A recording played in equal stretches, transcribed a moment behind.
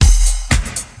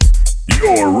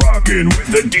You're rocking with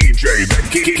the DJ that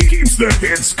keeps the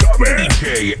hits coming.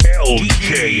 DJ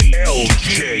LG.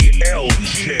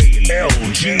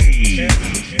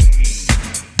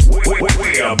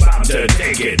 We're about to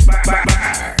take it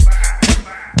back.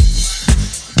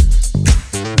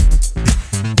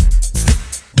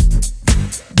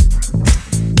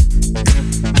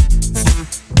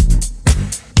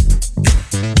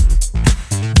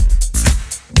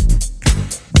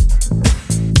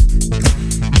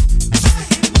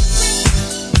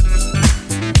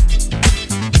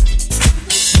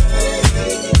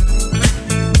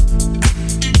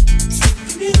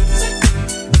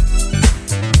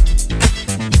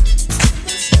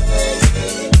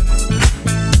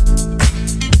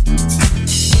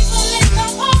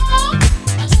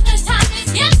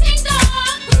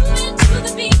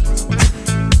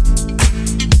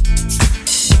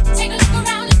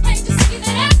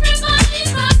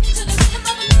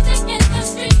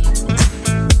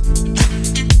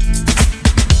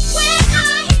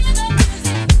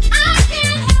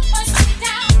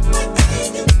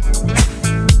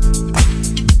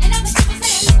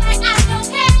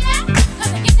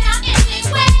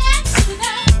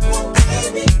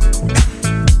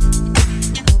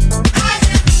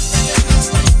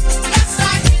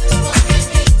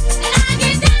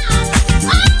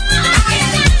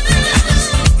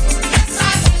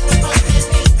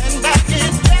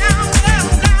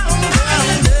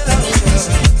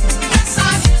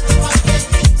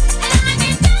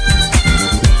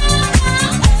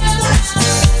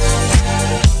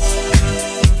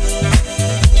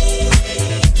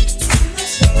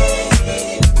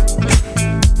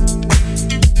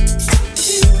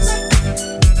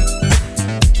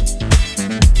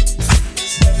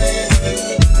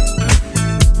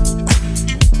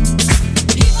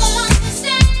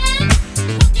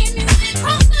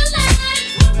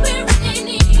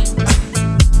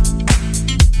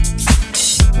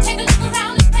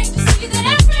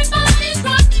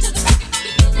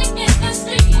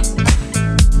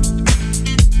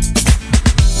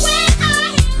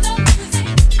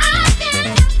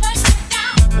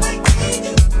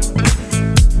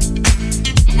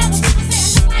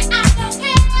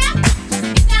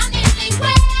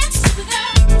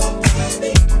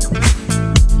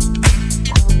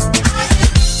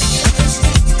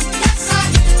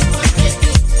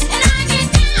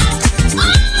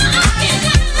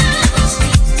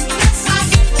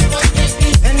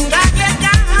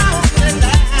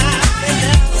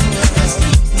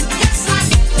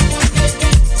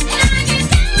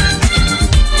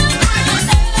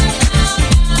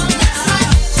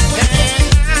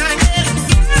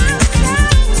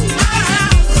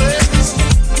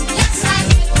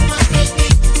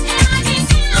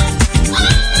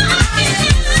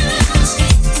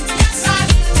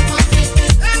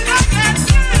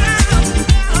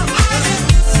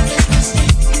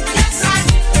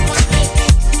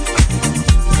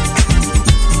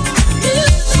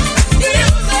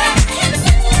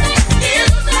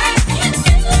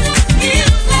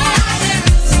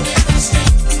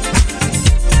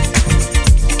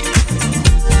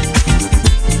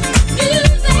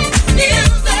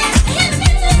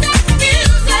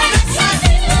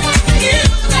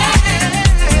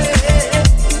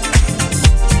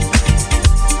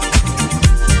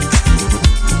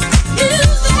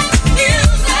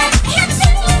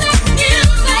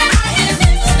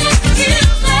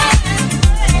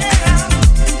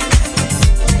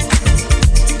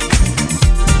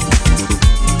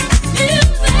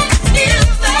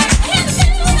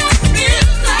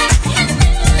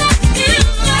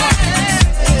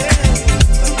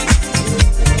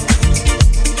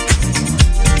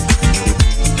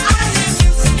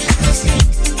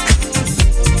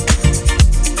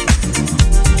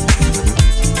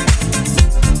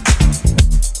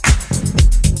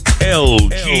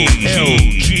 L.G.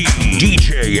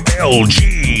 DJ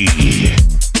L.G.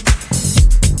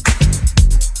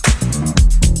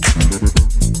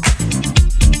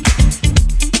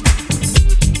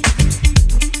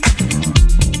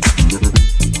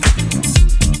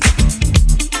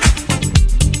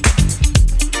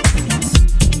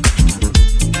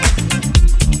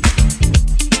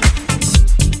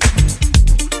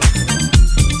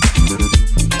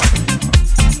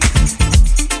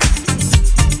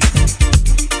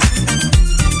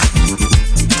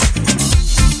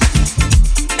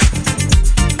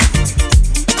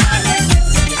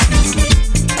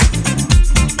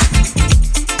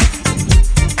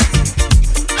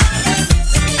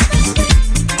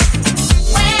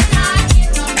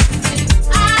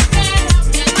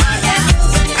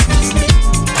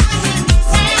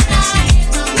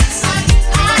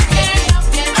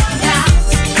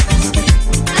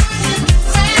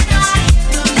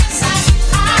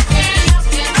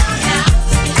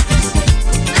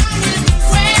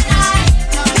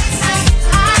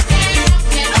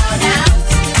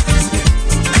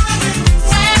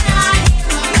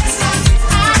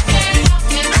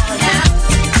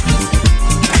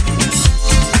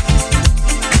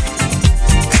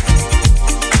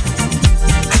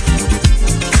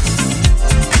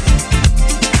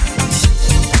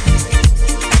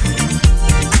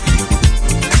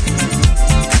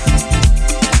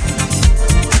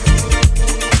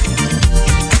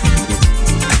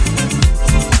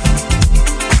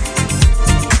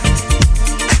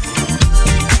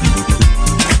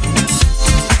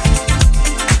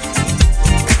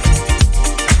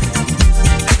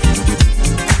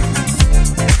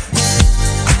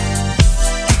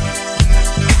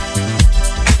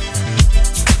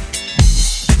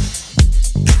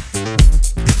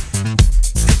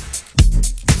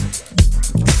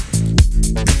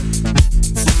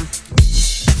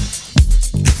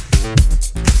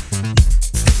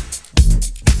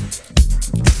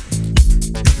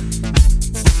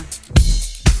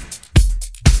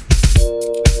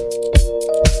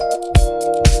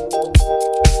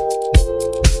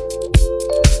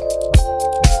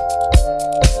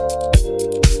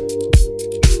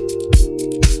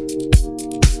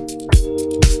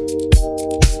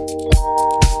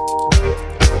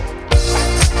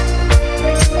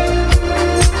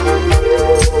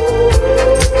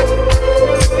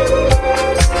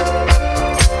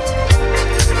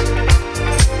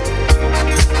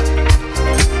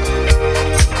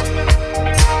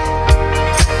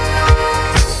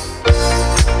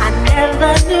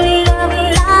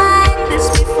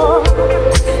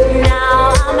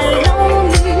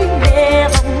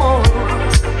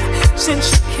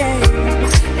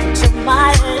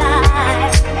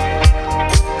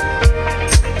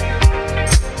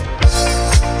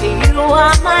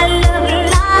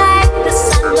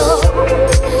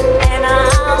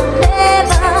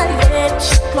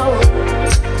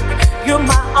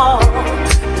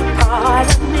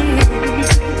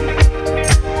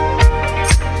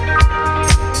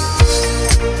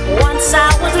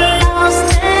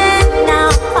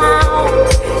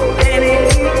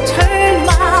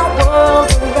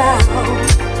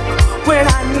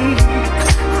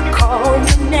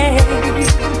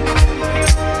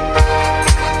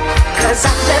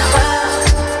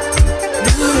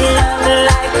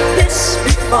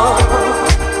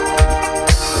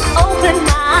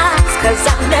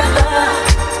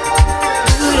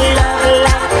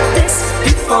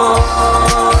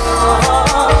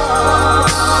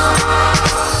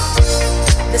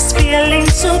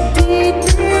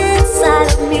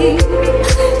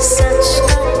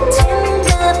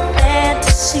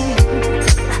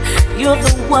 You're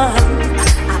the one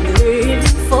I'm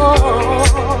living for.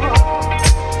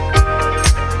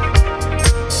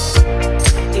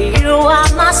 You are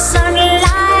my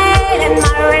sunlight and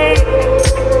my rain,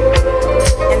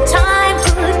 and time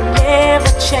could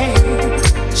never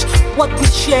change what we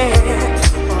share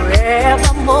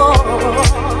forevermore.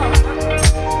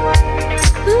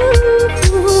 Ooh,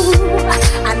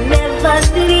 I never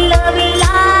knew love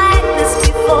like this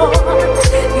before.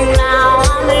 Now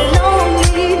I'm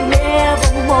lonely,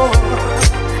 nevermore.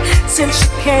 Since you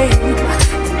came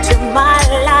into my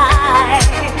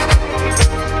life,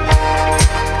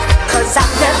 'cause I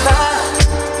never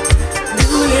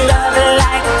knew love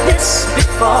like this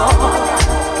before.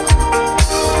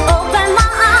 Open my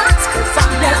eyes, 'cause I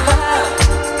never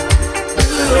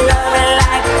knew love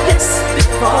like this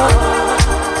before.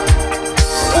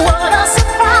 What a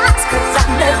surprise, 'cause I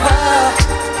never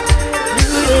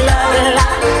knew love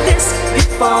like this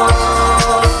before.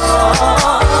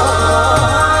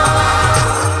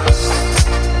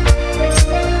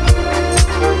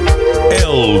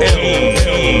 L.G.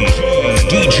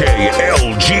 DJ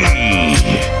L.G.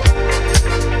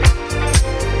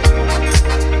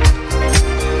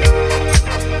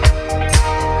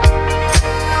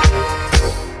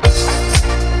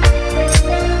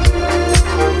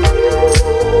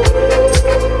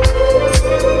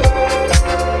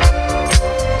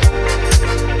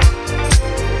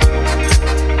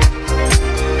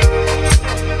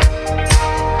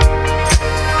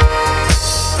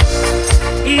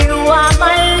 You are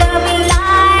my love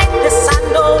like this, I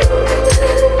know,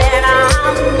 and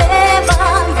I'll never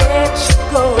let you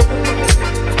go.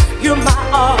 You're my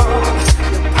all,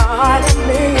 you're part of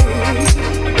me.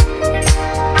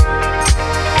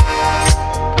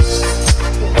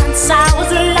 Once I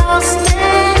was lost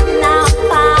and now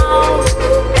found,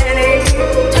 and you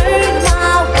turned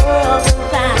my world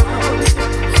around.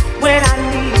 When I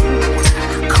need,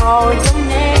 I call your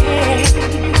name.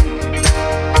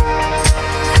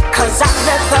 'Cause I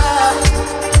never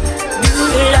knew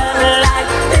love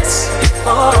like this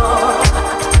before.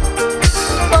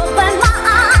 Open my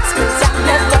eyes, 'cause I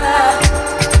never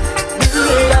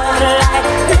knew love like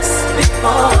this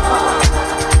before.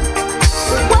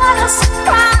 What a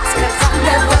surprise, 'cause I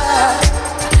never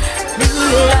knew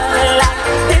love like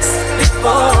this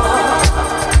before.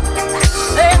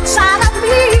 Inside of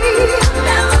me,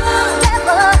 I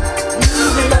never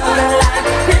knew love like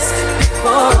this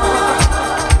before.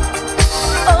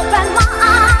 Open my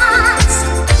eyes.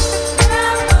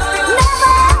 Never,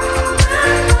 never,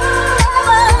 never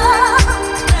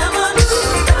knew.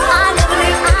 I never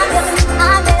knew, I never knew,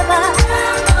 I never,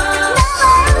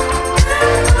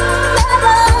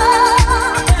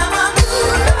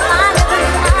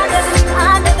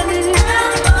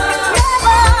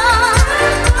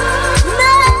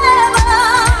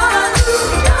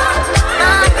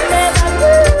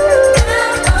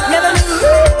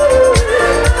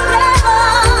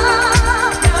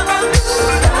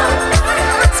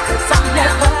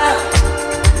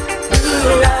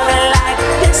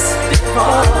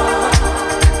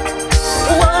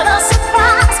 What a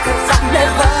surprise, 'cause I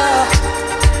never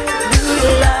knew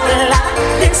love like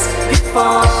this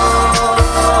before.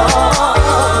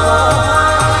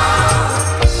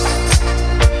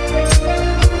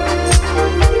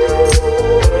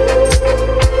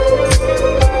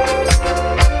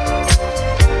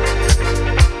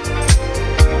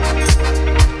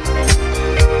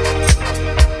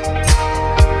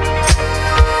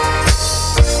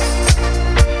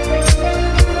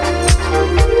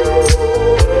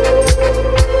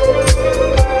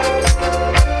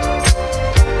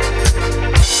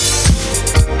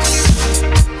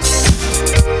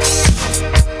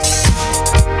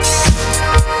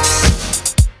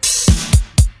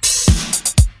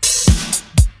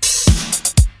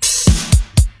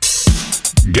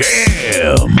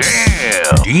 Damn.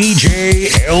 DJ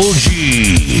L.G.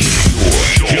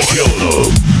 Kill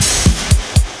them.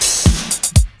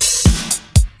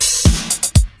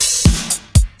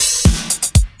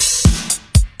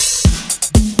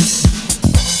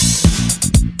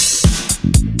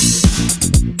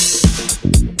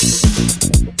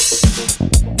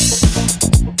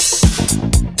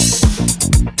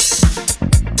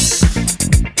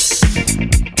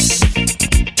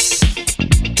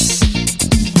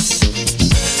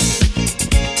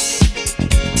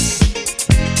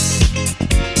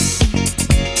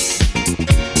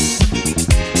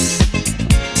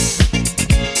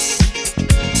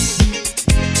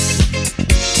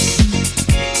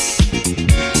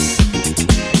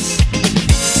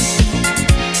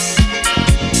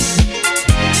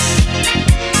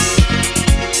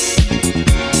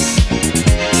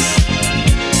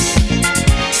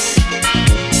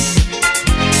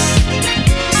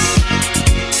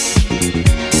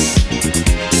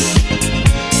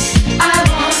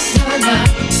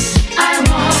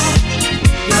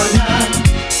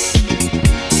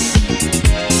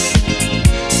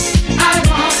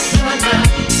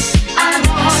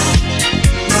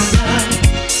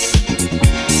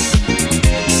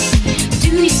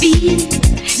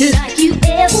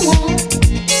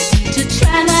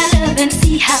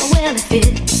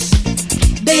 fits.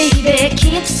 Baby,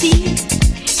 can't see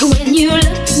when you look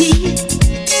at me.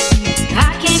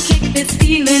 I can't kick this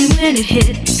feeling when it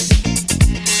hits.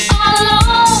 All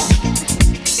alone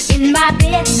in my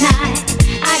bed tonight,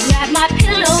 I grab my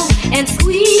pillow and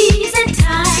squeeze it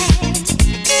tight.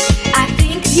 I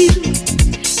think of you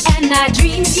and I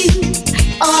dream of you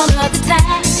all of the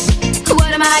time.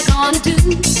 What am I gonna do?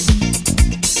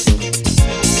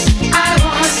 I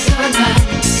want your love.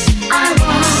 I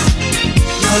want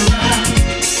your love.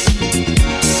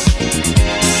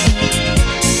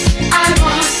 I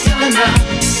want your love.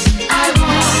 I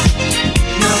want your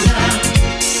love.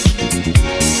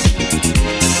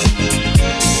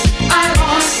 I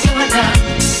want your love.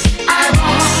 I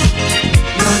want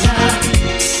your love.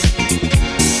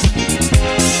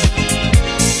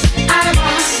 I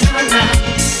want your love.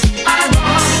 I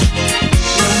want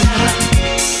your love.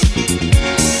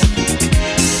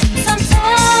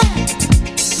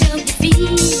 Sometimes don't you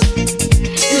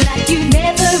feel like you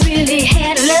never really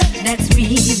had a love that's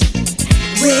real?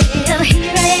 Well,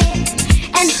 here I am,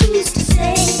 and who's to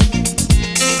say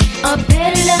a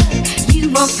better love you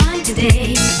won't find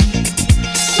today?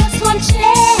 Just one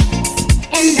chance,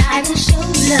 and I will show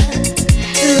love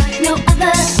like no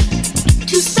other.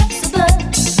 Two steps above,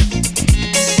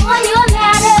 on your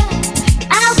ladder,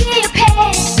 I'll be a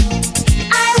pet.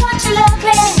 I want your love,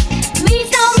 please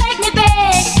don't make me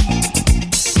beg.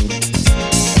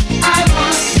 I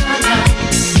want your love.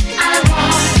 I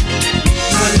want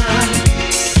your love.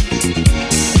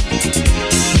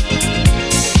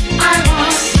 I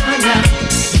want your love.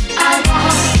 I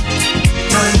want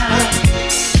your love.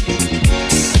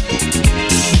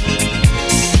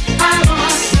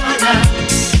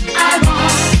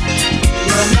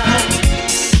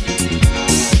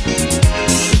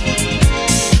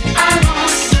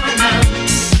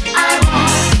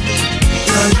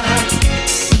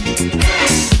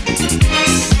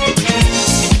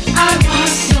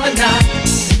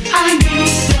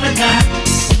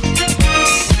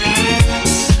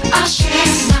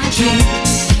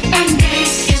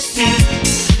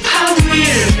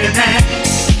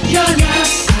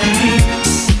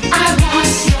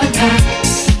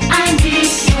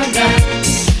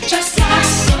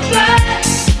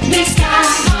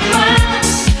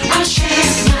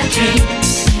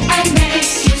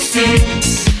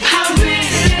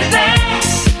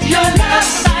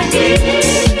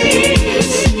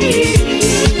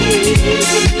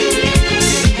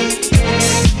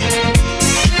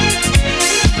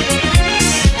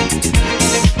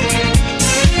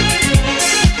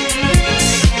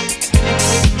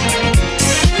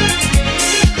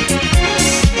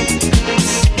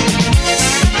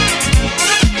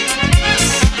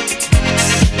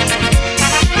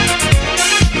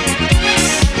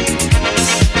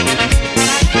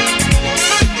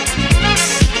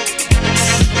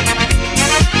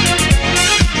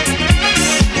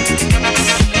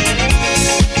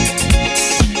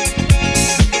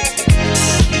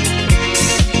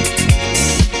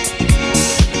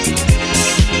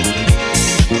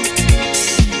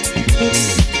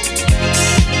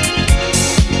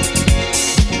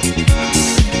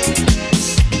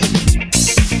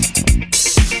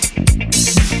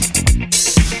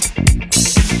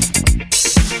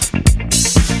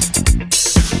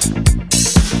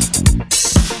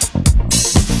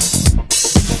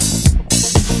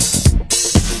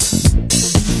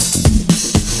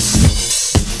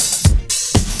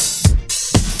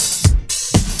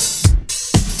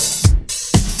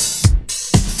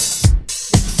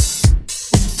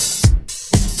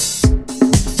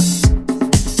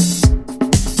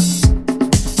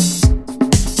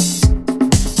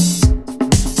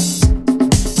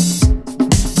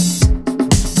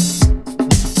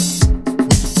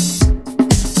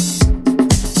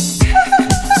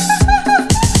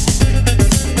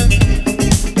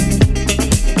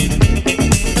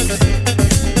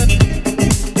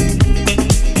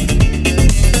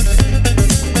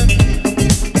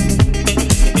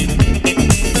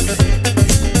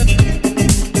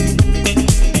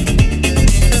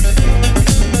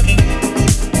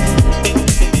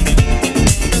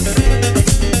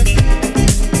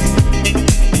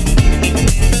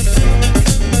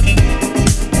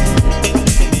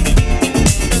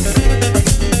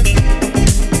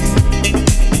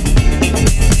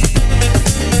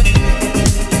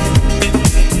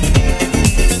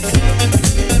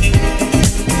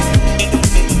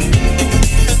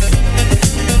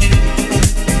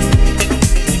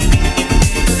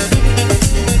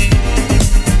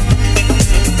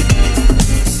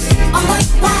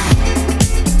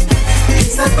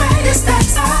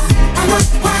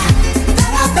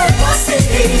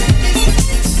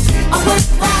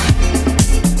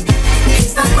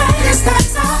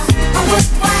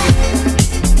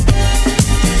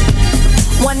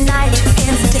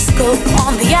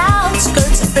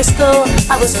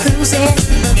 was cruising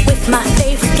with my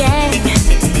favorite gang.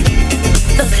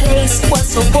 The place was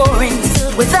so boring,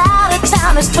 filled with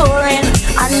out-of-towners touring.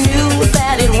 I knew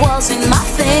that it wasn't my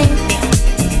thing.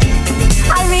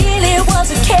 I really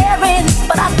wasn't caring,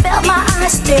 but I felt my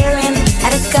eyes staring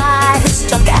at a guy who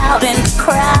stuck out in the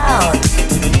crowd.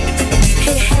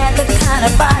 He had the kind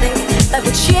of body that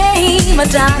would shame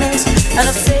Adonis, and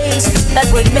a face that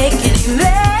would make any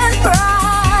man proud.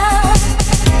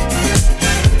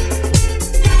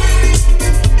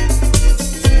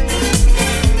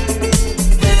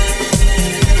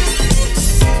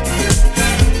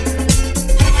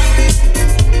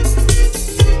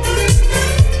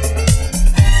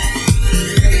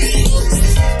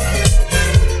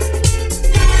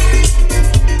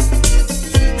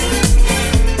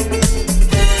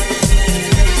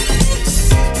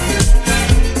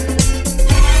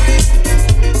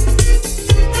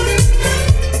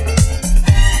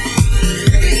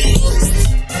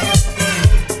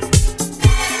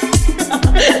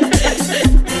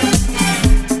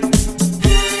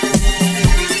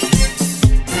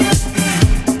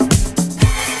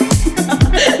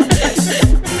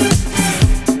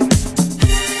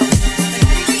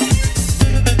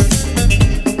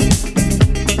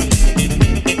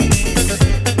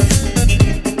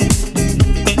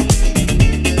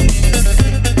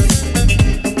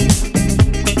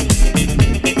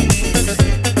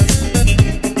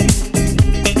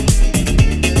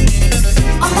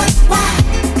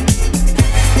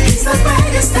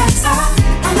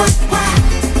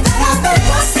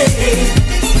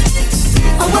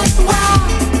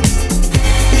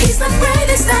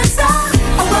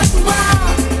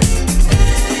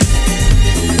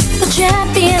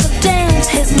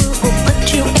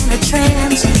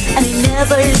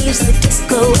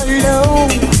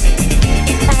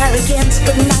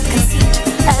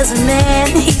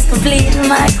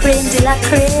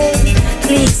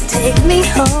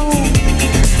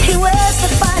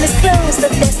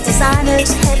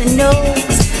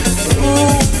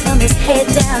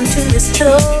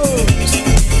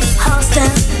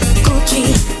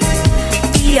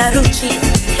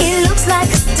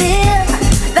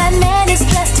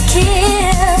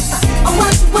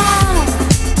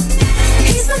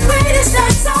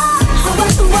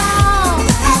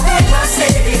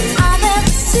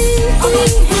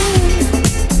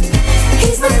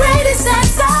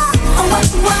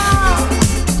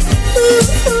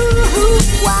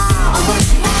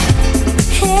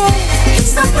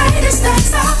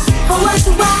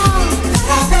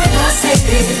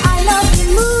 I love the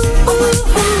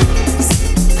moves.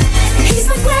 He's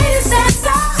the greatest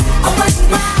dancer.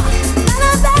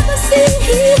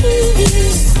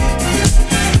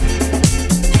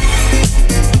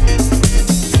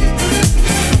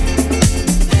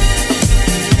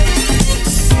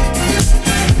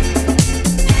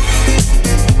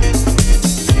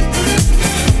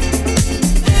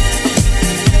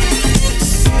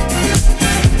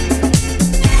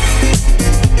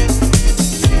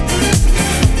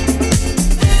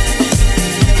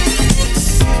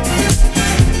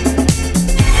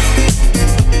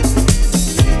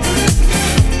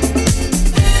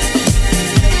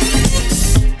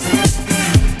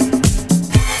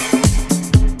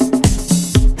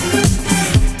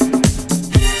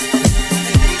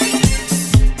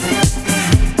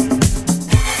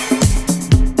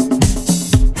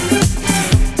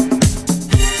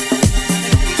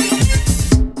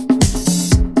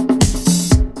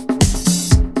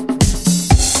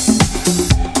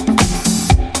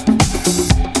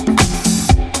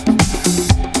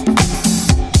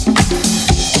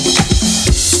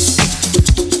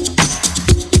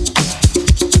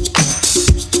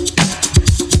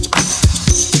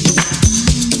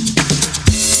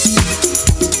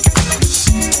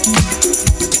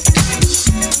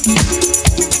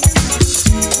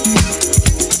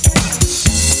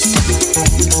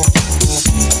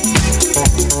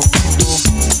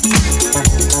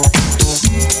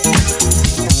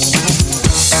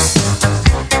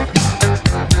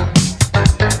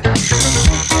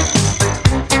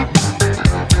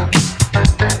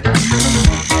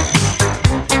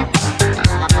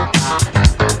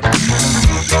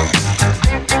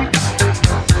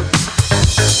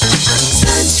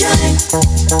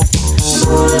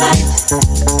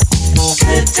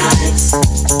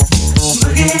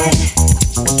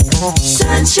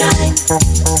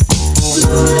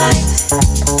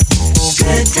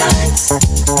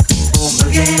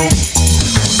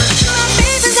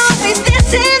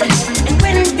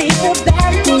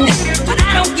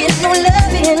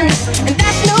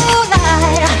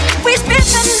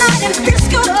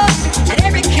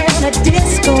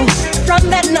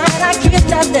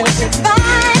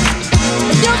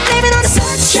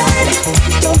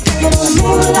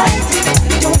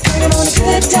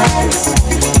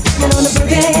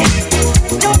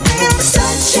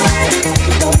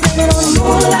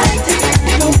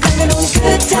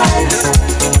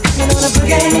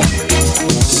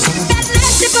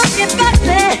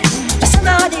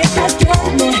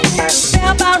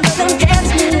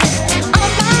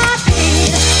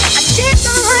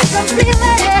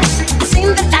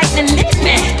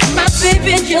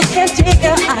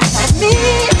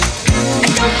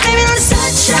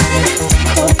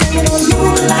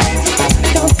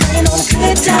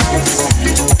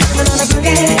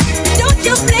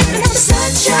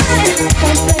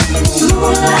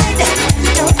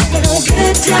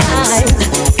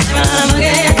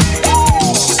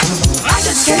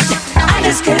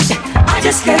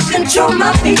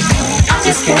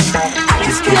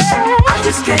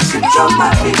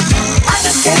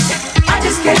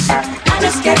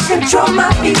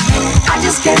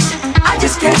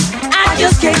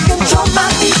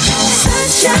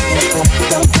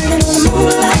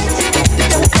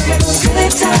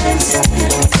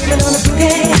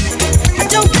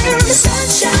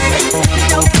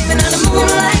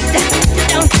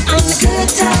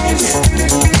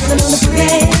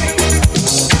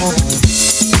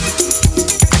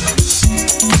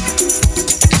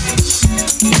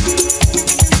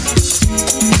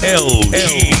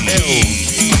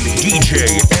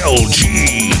 DJ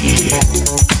L.G.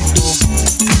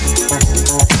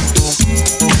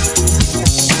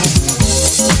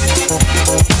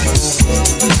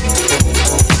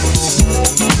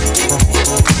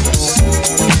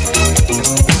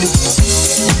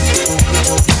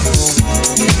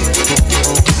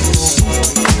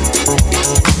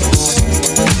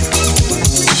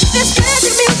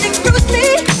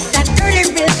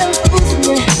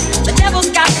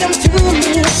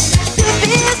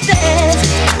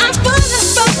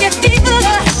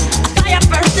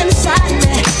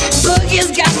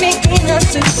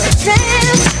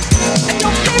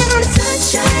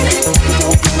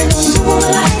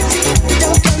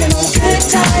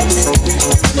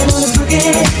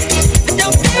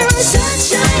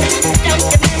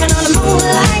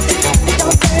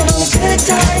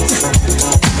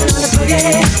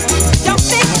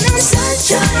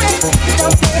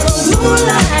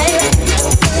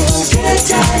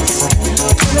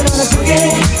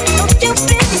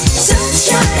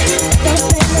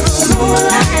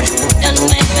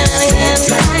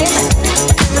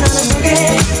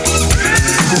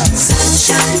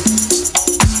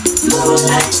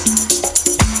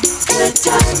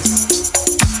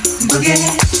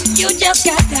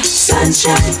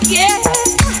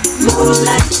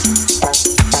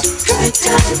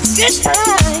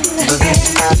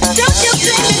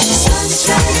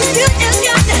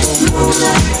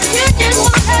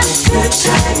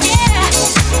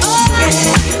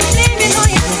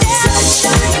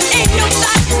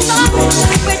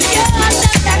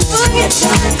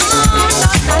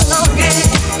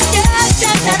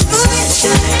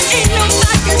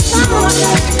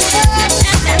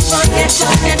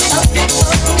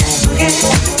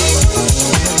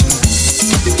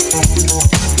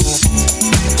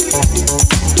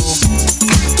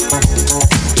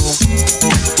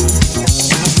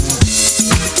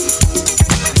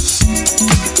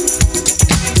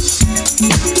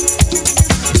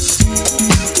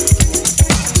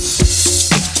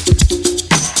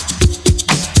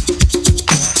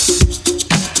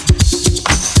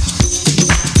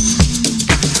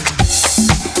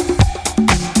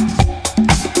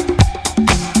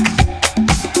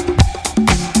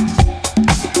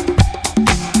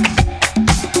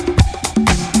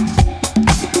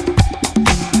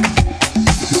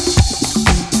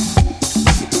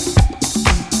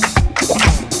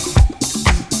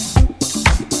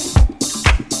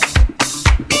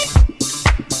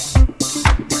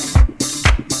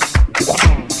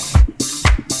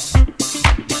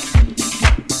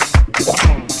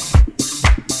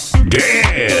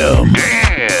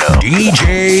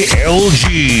 DJ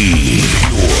L.G.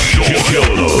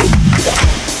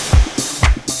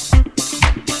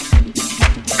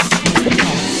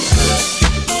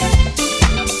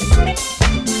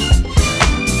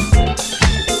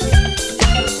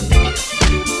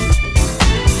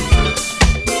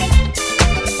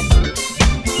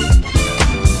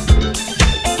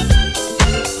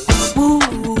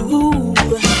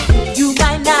 You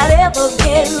might not ever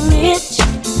get rich,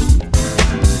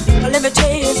 but let me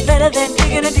tell you, it's better than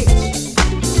digging a ditch.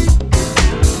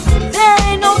 There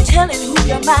ain't no telling who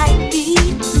you might be,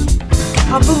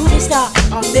 a movie star,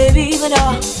 or maybe even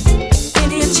a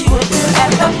Indian chick. Working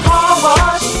at the car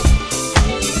wash,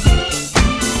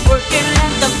 working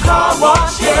at the car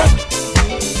wash, yeah.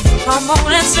 Come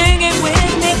on and sing it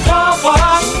with me, car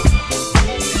wash.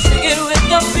 Sing it with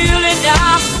the feeling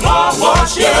now, car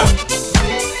wash, yeah.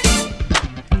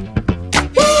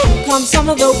 Woo! Come some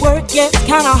of the work gets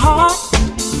kinda hard,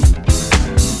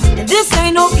 and this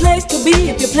ain't no place to be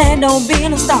if you plan on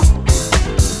being a star.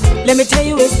 Let me tell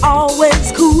you, it's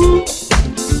always cool,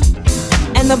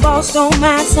 and the boss don't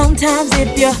mind sometimes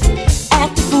if you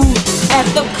act the fool at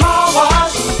the car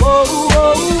wash. Whoa,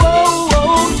 whoa, whoa,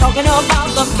 whoa, talking about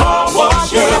the car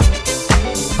wash, yeah.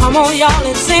 Come on, y'all,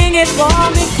 and sing it for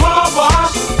me, car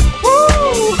wash.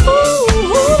 Woo, woo,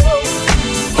 woo.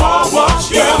 Car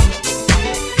wash, yeah.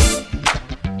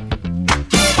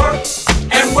 Work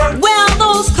and work. Well,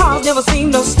 those cars never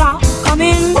seem to stop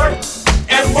coming. Work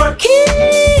and work.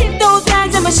 Keep those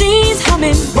bags and machines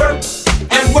humming. Work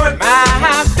and work.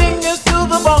 My fingers to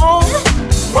the bone.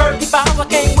 Work. If I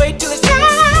can't wait till it's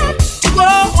time to go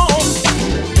home.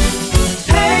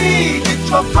 Hey, get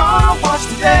your car washed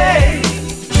today.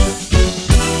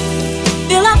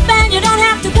 Fill up and you don't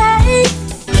have to pay.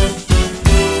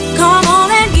 Come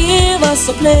on and give us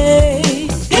a play.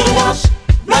 Get a wash,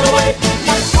 right away.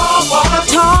 Car wash.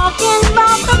 Talking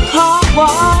about the car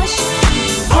wash.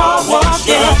 Car wash,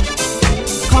 yeah.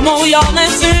 Come on, y'all,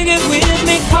 and sing it with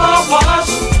me. Car wash.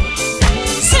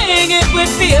 Sing it with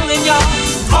feeling, y'all.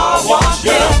 Car wash,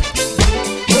 yeah.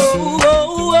 Whoa, whoa,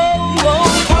 whoa, whoa.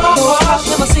 Those cars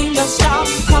never seem to stop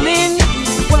coming.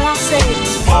 Well, I say,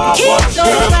 keep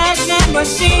those bags and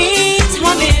machines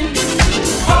humming.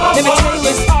 Let me tell you,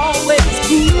 it's always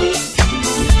cool,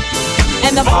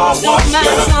 and the boss don't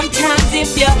mind sometimes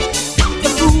if you're the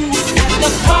fool at the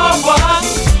car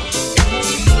wash.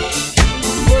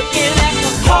 Working at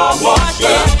the car wash,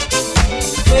 yeah.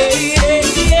 Hey, yeah,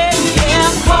 yeah, yeah,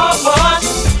 car wash.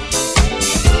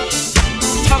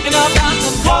 Talking about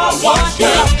the car wash,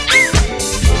 yeah.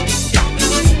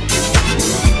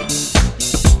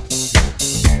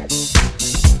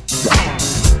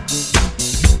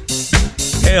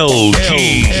 L.G.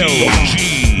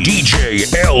 DJ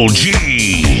L.G.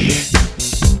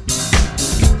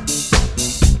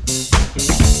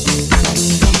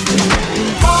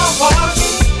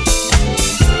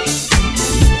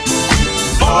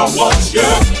 Car wash,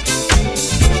 yeah.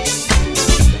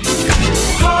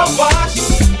 Car wash, yeah.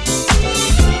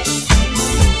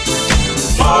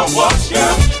 Car wash,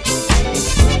 yeah.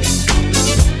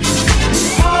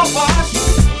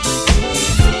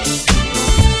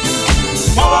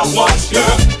 Car wash,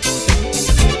 yeah.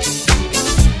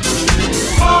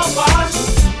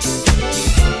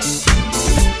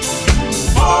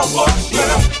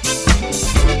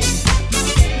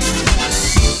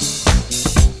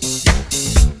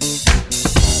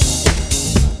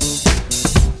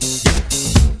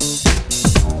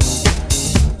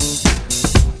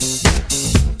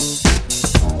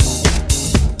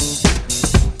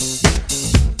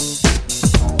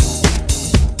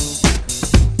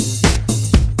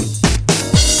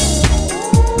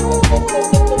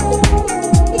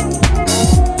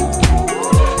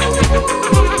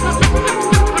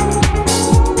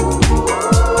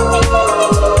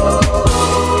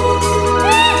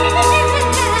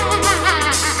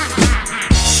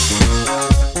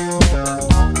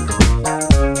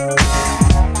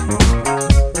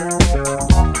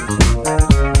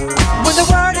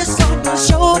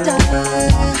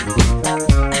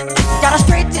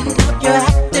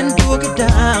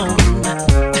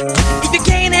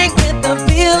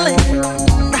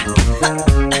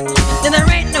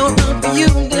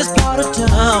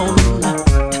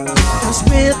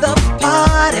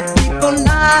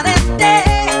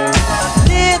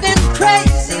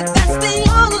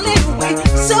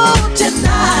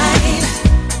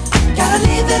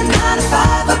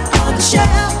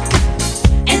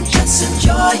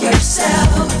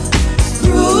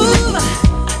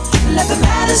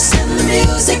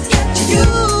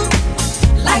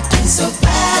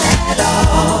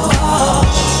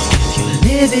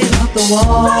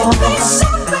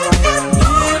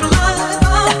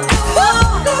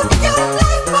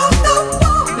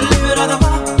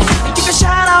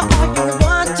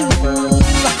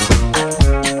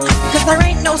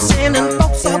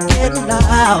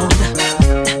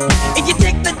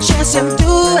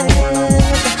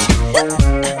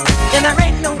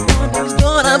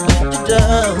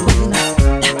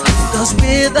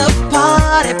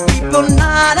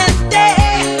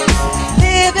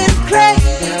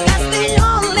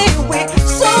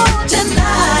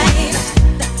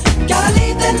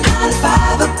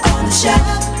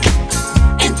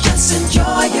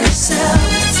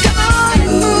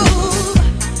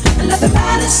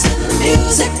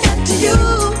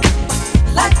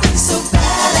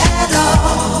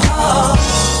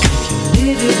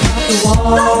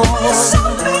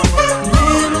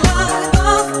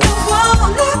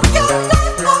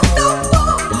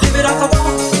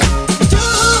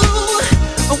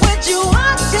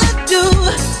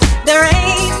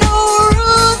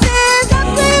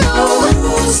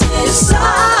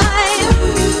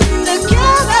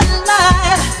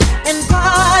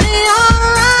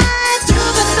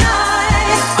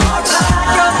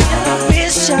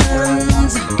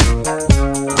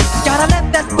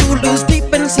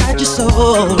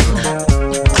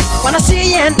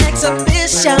 an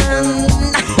exhibition.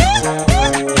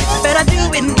 Better do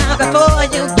it now before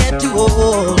you get too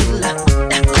old.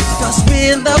 'Cause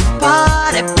we're the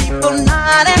party people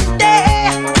night and day,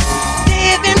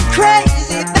 living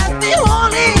crazy, that's the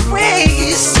only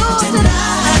way. So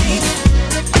tonight,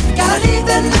 gotta leave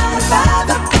the 9 to 5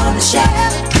 up on the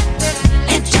shelf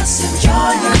and just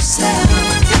enjoy yourself.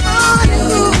 Come on,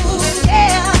 ooh,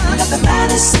 yeah. Let the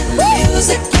madness and the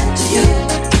music get to you,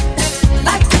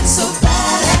 like it's so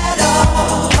bad at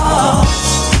all.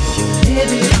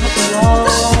 Living off the wall.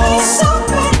 Nobody's so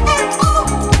bad at all.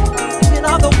 Living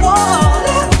off the wall.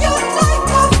 Live your life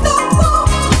off the wall.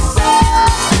 So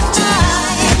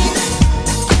tonight,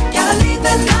 gotta leave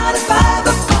the 9 to 5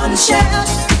 up on the shelf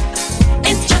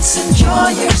and just enjoy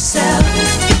yourself.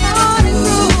 Come on,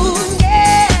 ooh,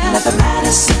 yeah. Let the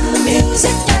madness and the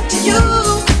music get to you,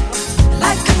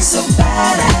 like it's so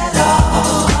bad at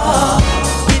all.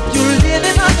 If you're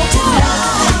living on the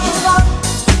tonight,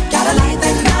 gotta leave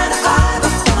the 9 to 5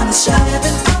 up on the shelf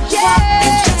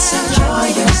and just enjoy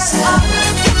yourself.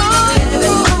 Come on,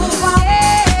 ooh,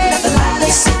 yeah. Let the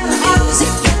madness and the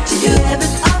music get to you,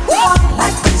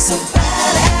 like it's so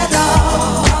bad at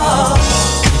all.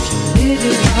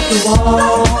 Living off the wall.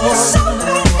 Nobody's so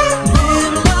bad at all.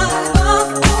 Living off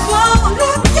the wall.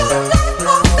 Live your life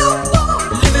off the wall.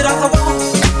 Live it off the wall.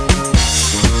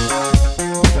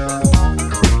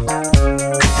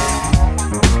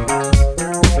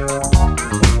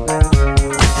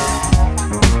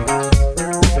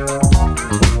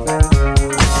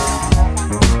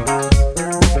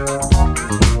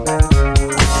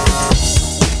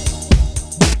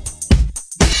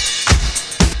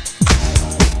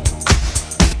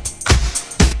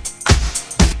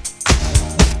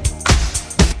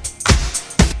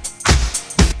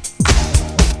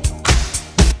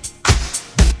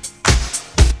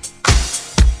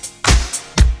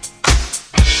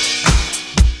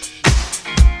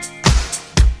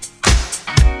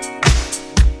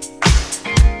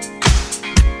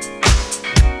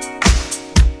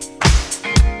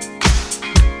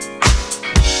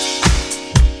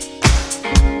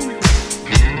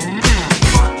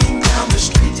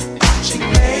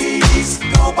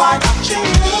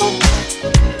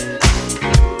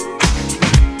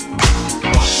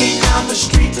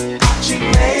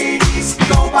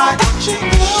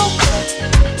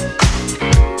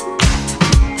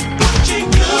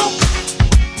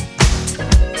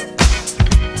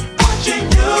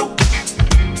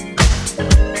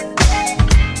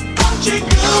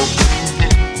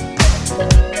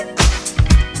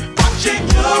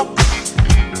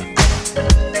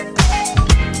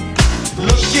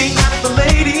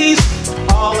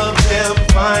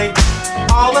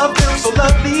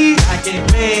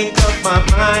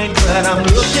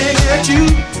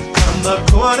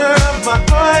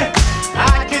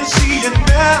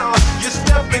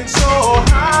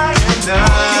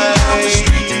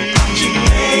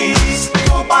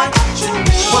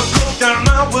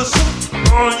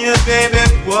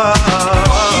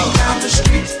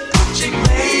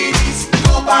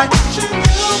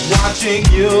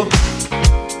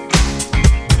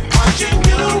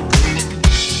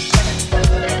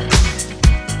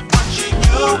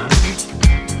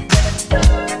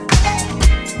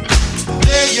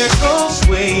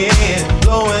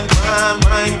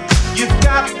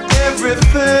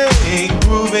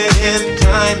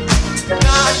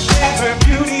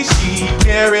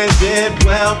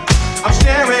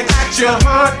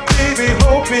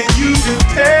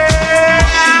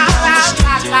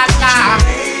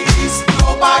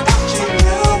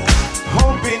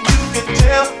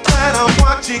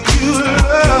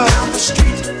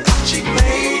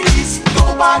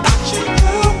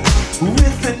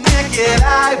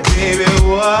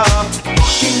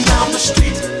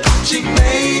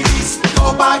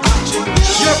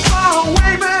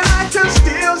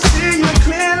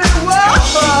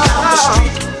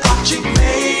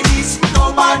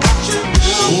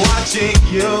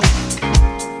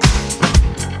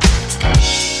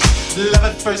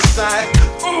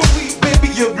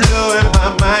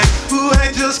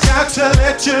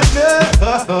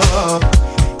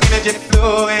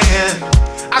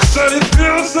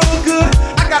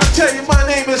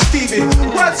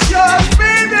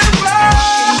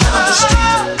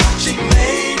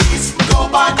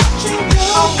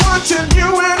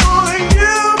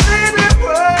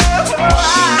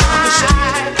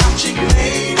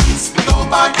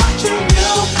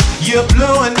 You're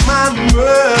blowing my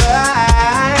mind.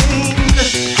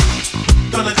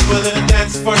 Gonna do a little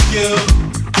dance for you.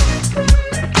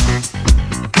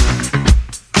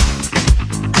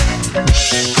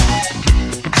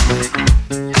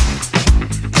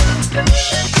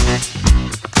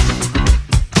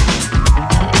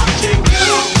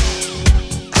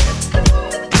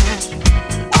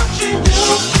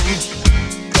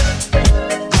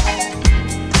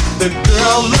 The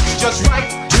girl looks just right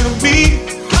to me.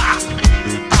 Ha!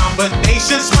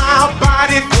 Combination, smile,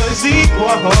 body, physique.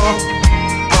 Whoa.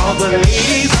 All the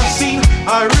ladies I've seen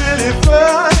are really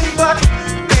fun, but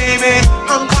baby,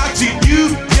 I'm watching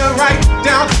you. You're right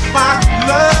down my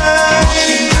line.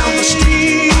 Walking down the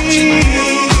street,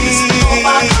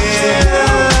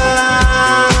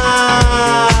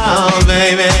 oh,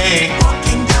 baby.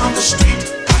 Walking down the street,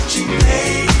 watching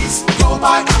ladies go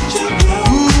by.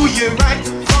 Ooh, you're right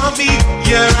for me.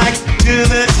 You're right to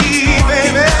the T,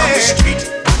 baby. Walking down the street,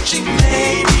 watching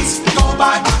ladies go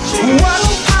by. What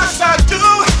must I do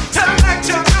to let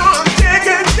you know I'm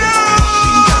digging you?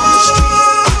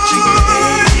 Walking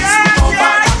down the street, watching ladies go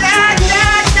by.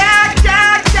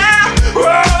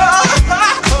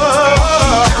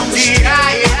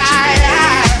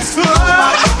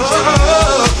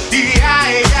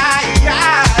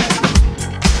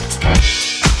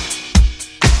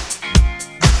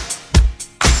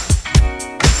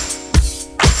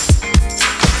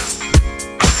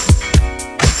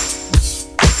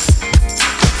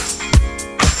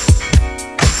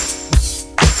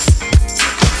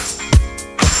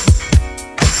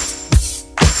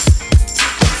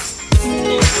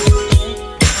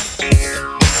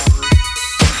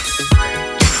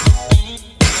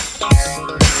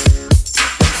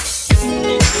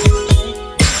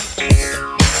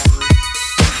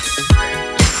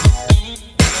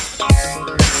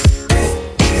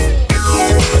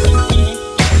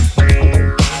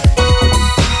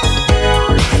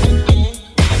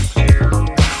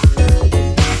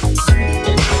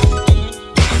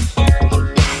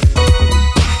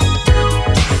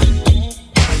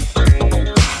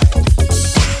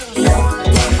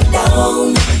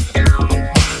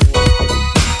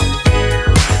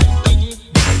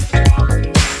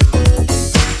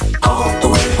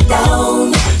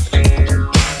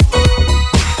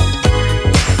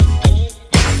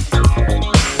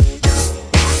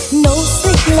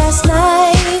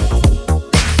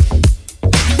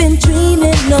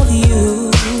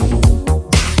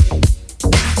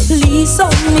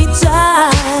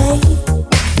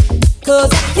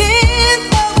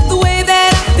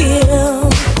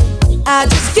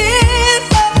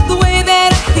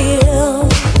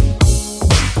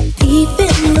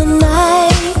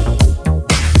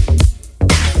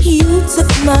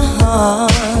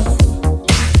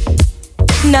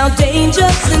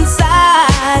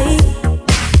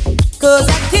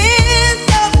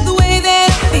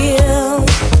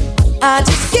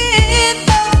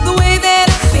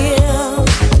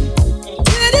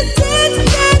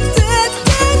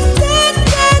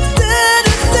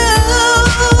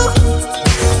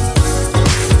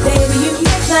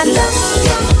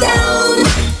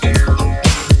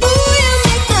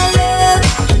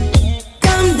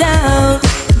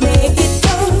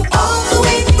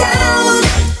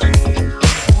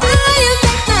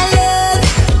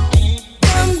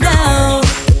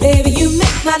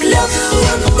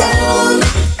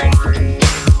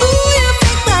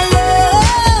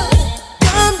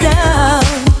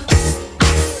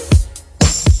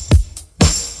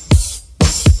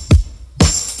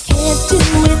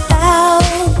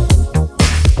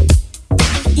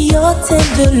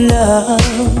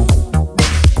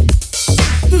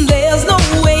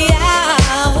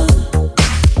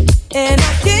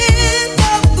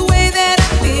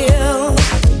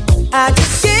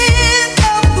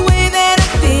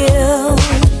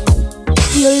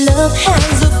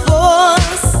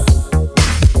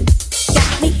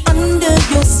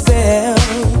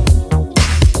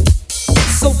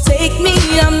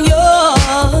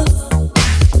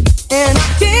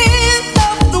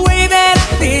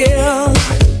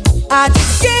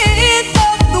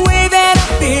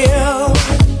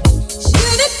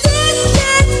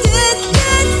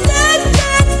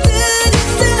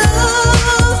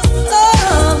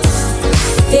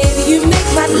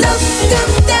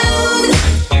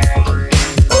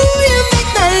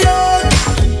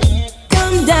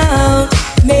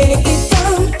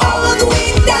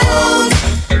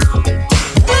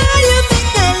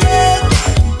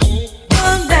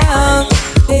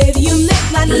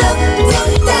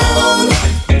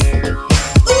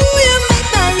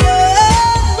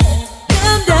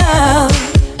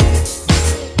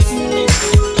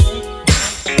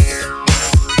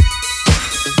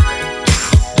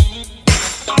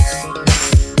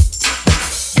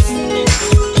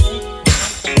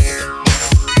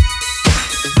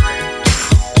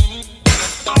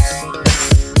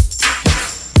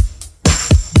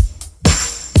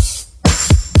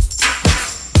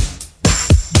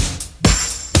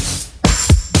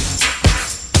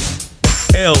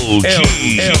 L.G.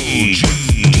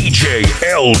 DJ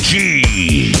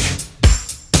L.G.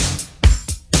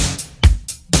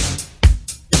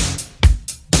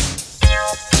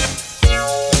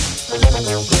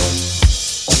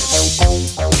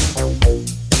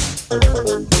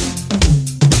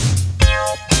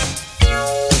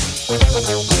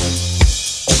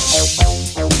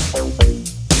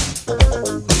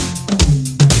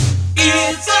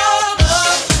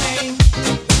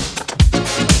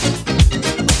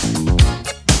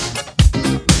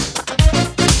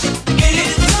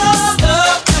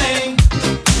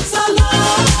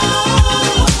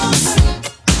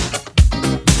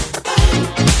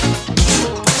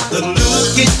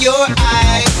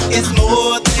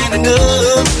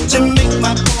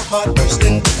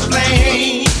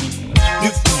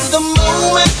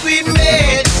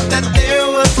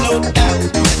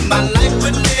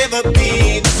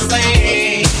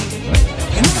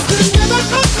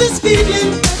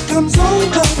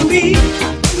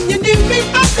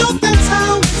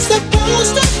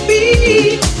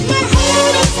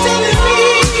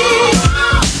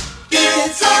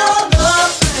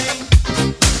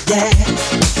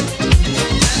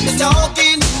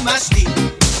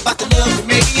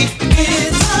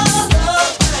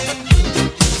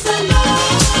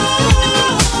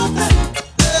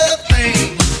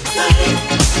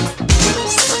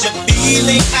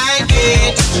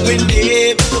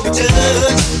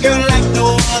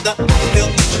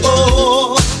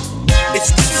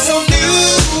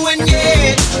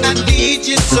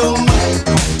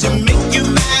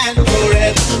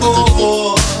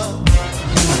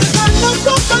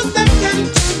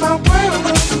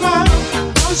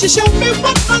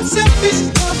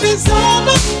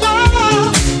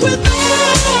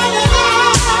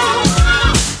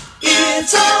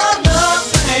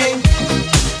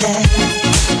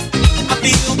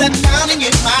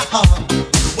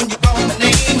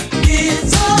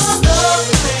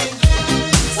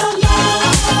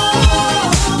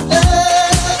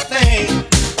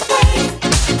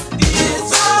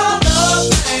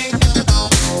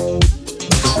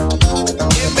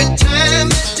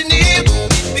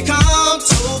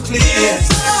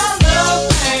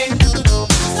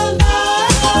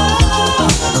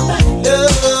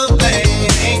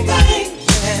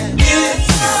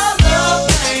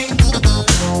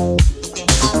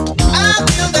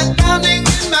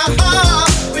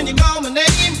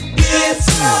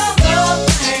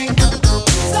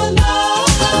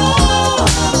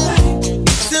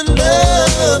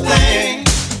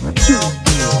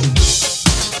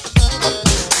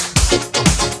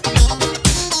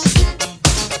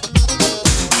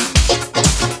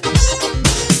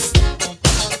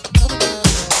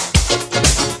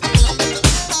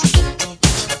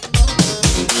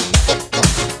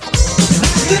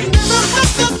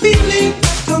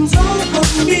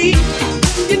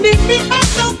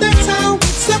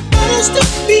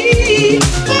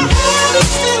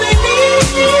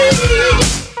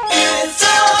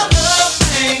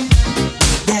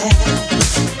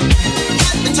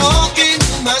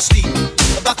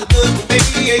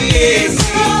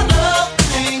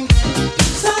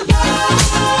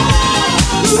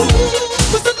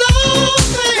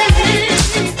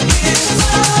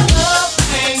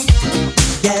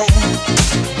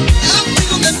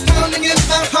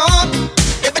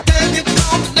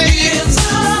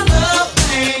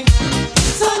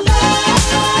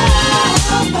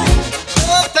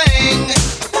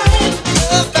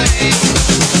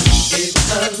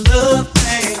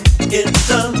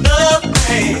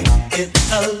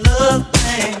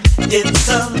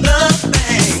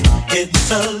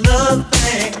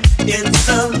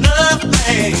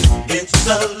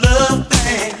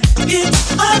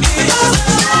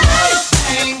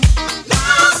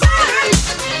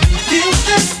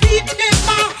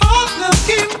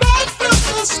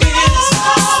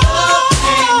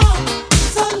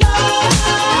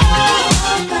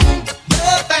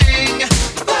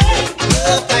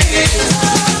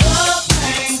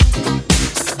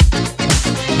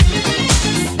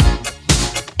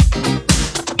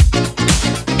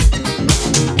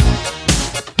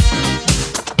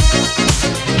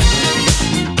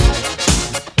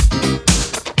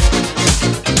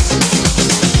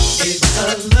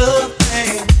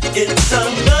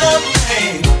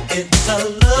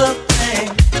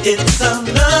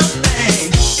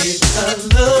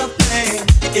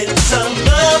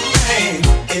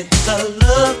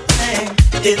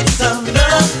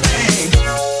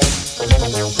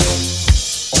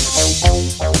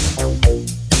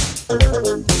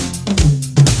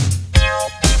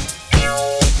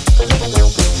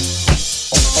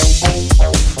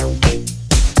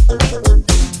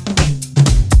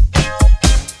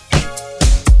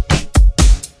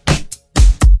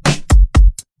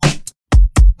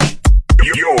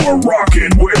 are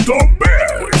rocking with the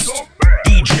best.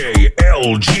 DJ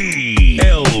L.G.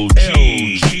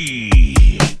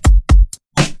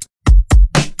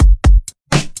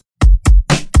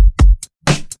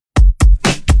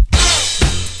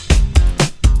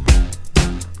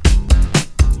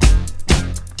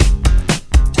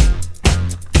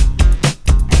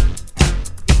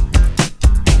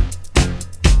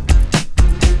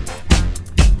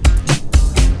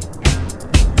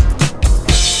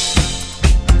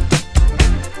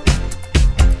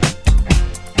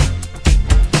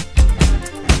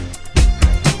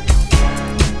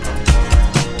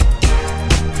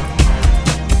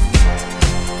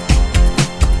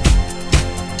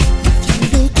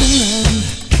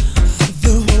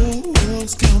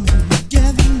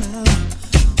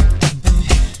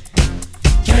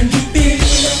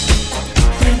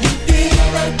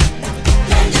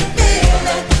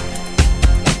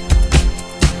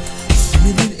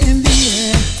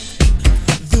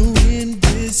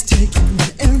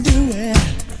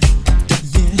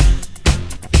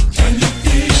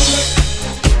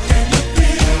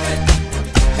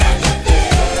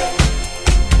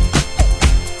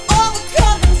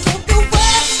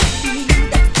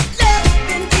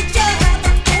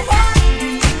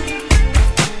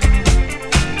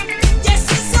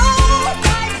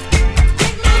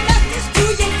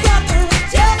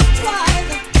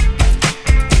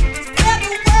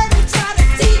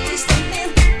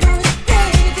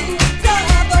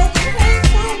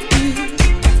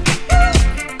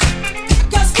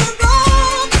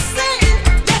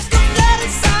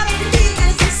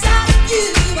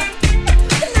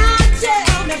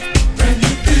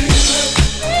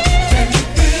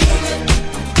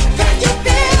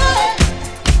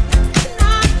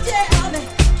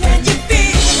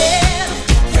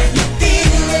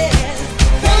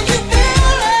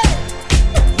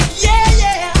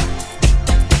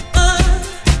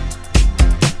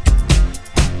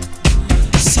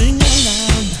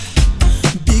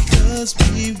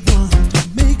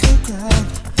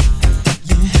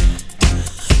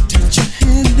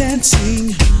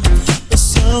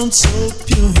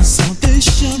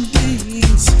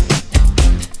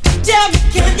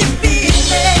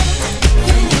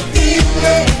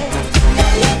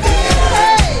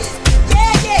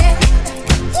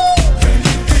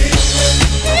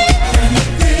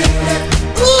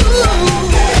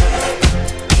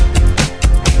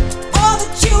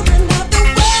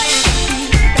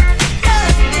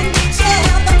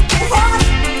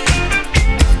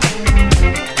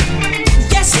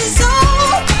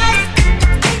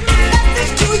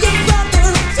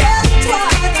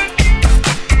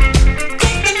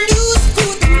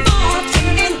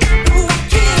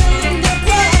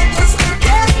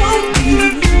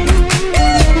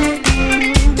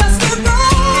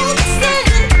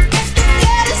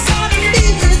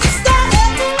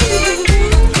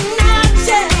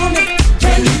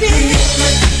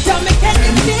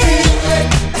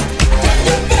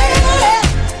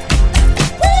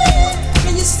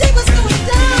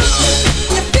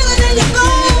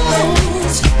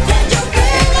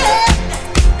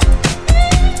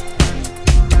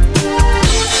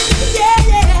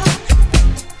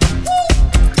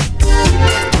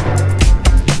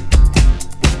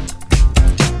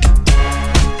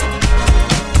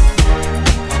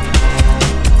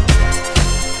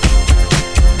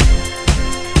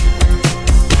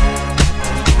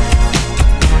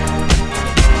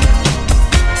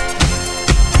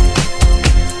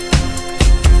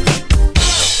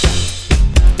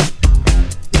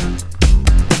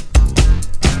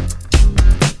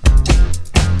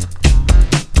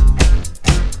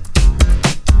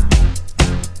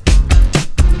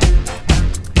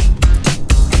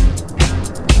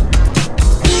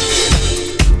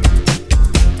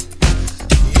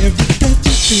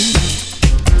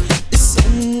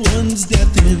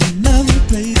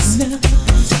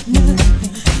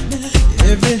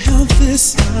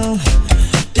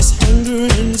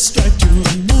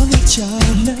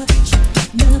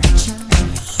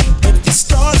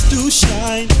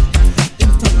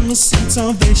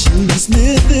 Salvation is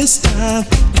near this time.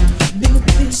 Can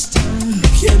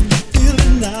you feel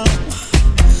it now?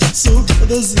 So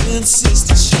brothers and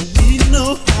sisters, shall we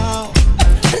know how?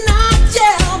 Now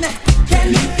tell me, can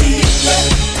you feel it?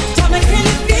 Tell me, can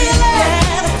you feel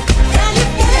it? Can you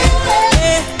feel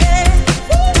it?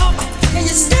 Can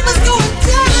you see what's going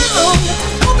down?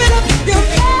 Open up your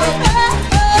eyes.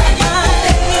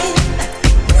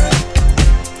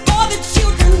 All the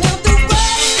children of the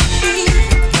world,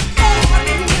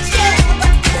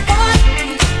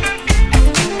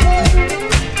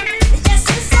 yes,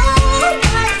 it's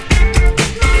alright.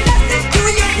 Get my message to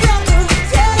your brother.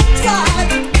 Tell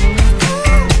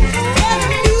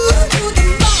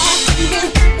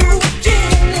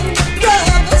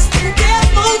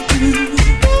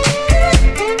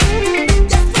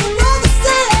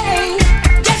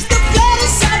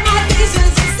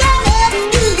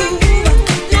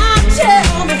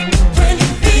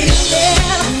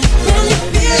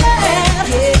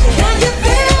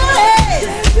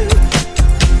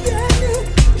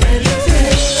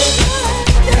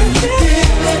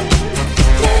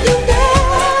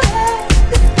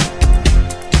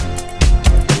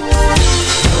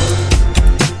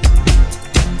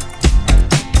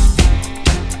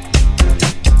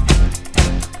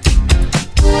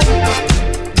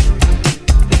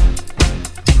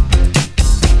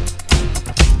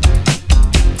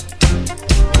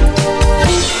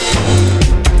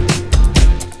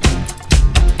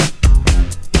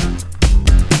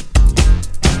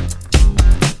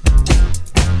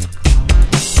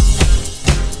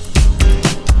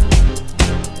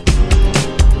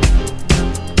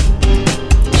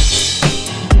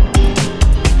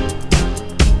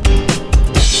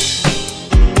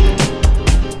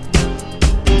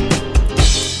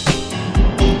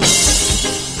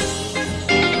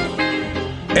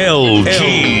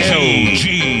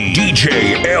L.G.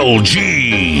 DJ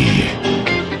L.G.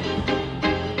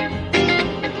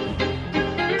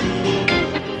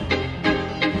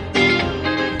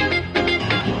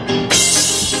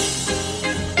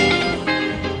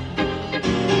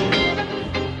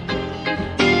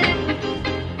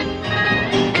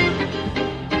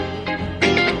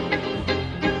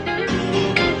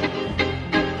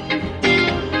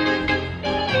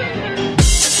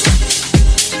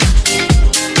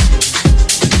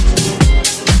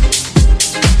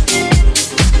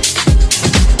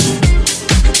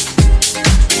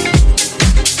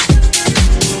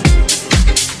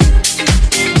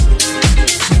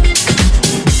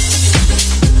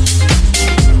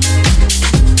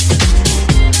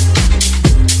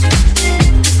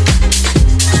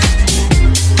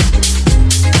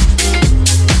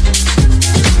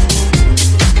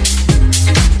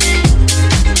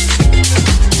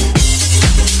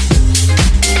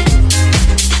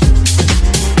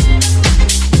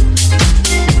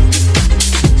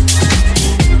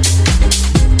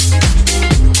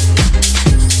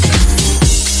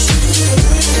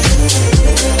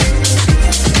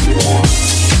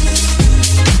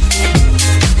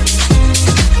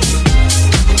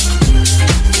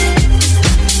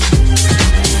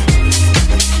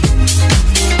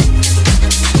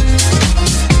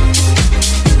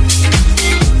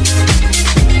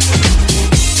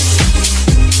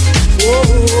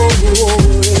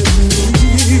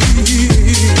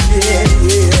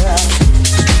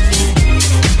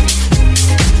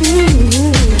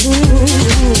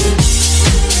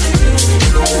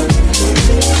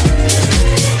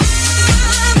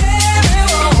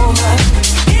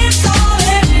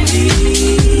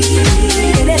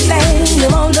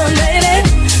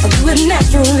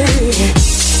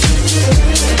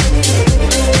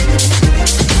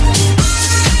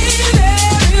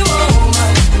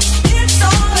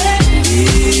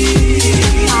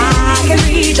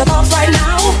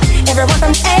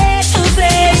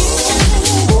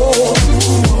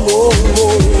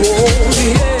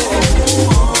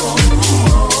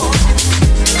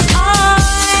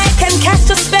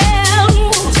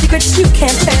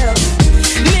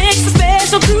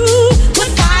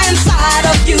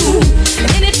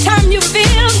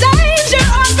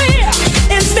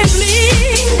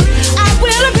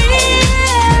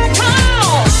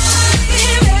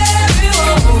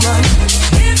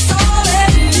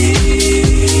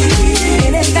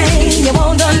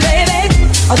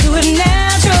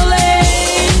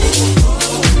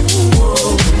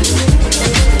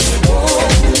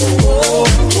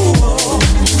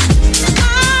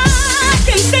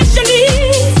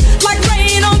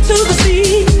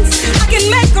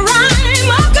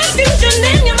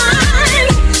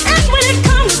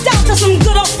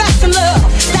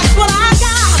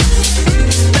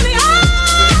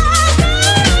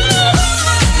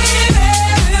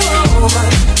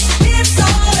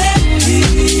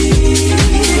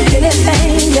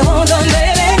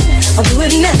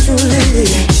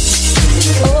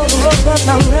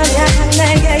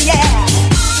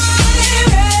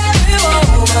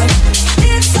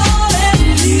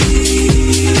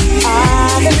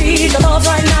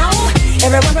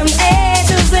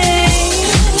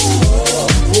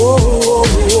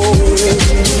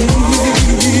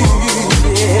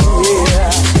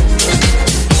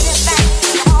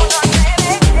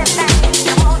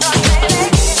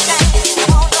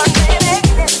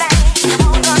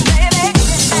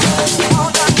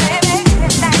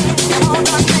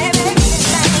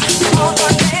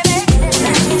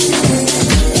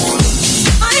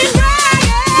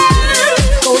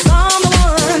 Goes on the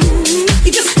one.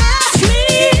 You just ask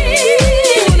me.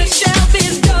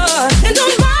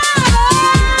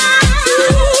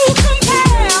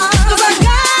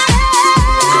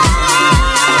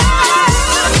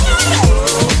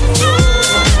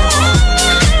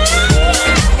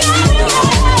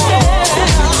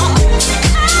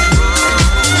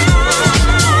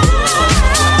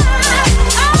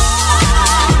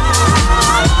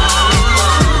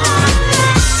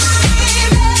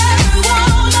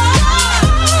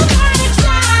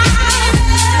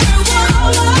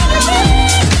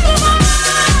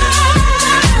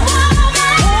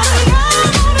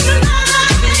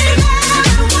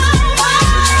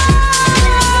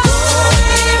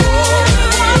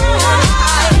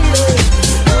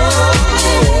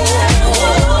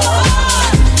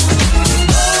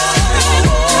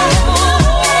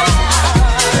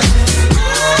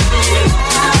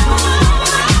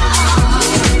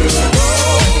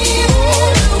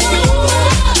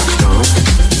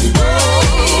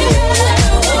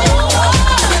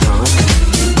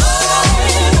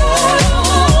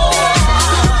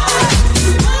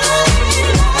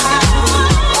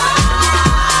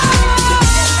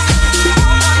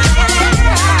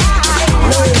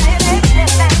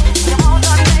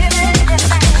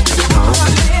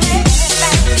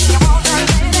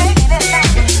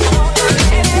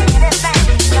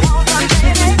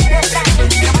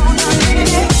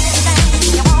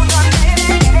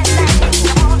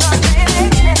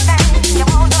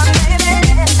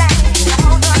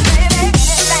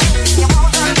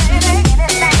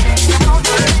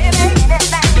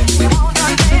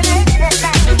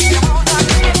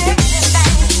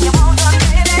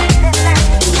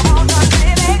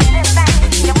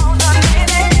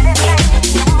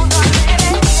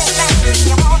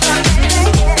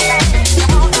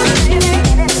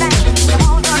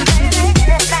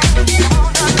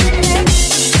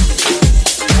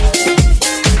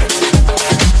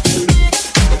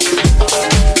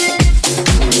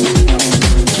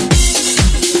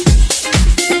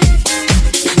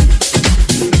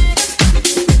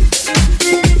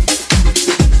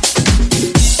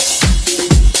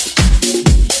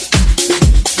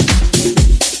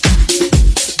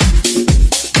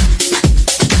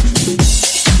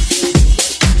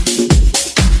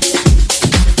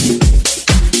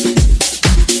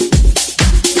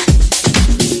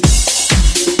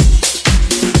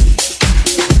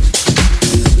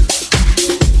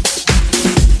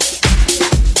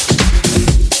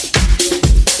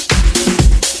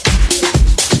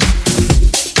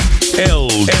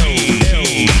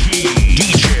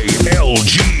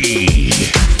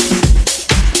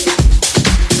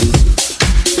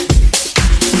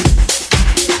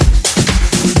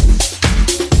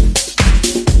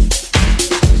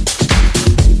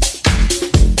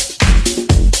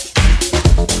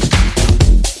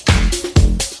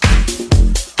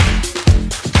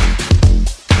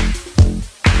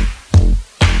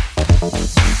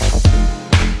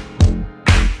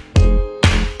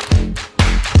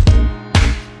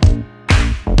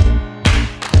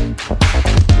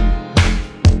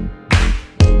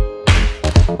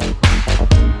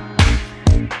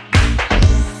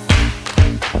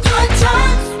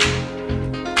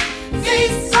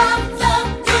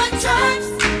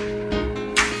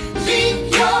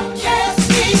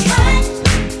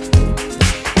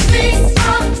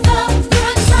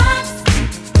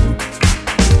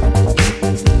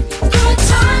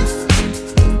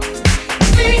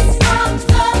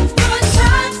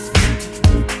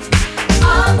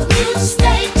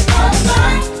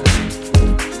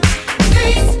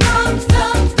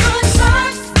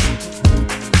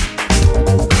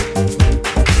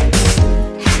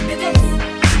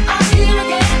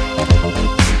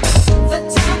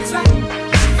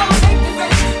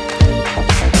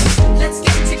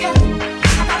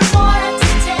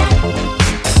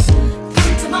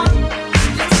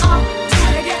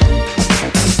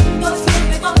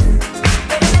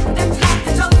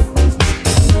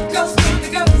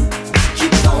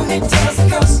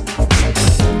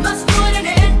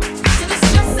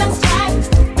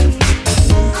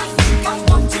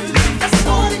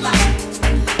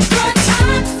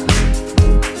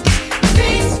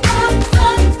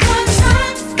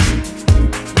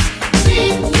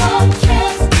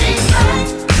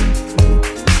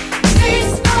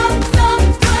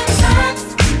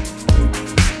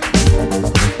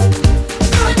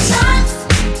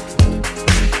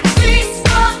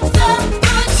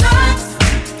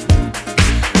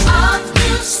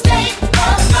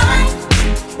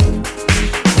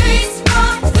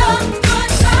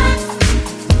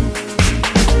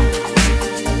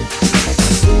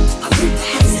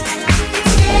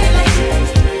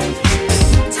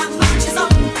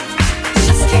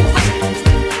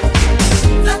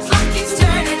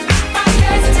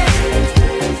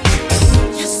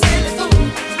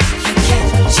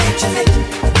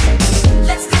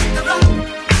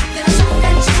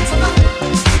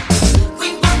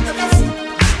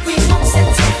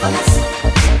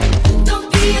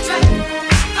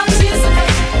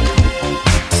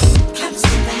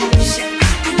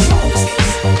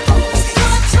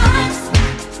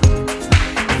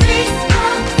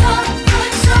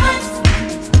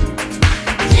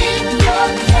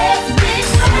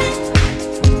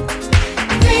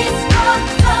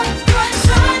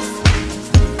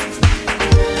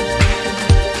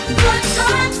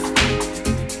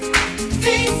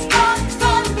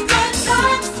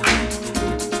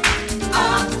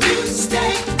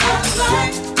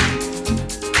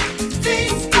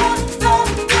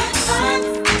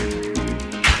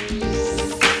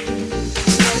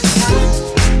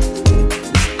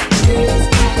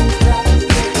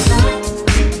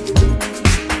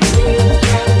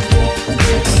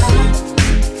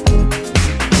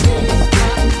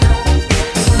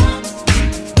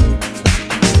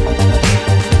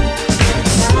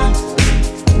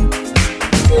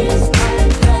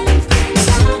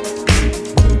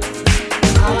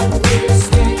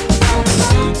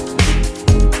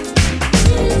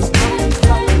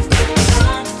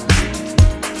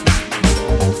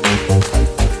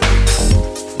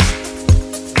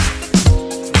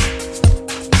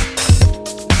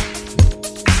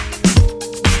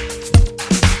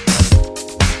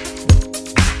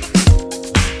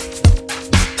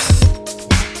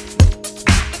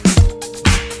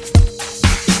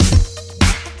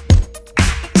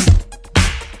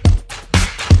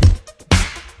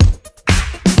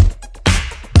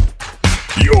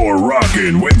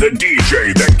 Rockin' with the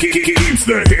DJ that keeps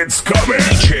the hits coming.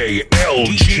 DJ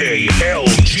L.G.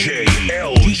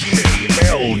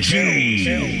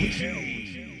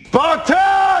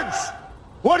 Spartans!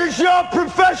 What is your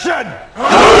profession?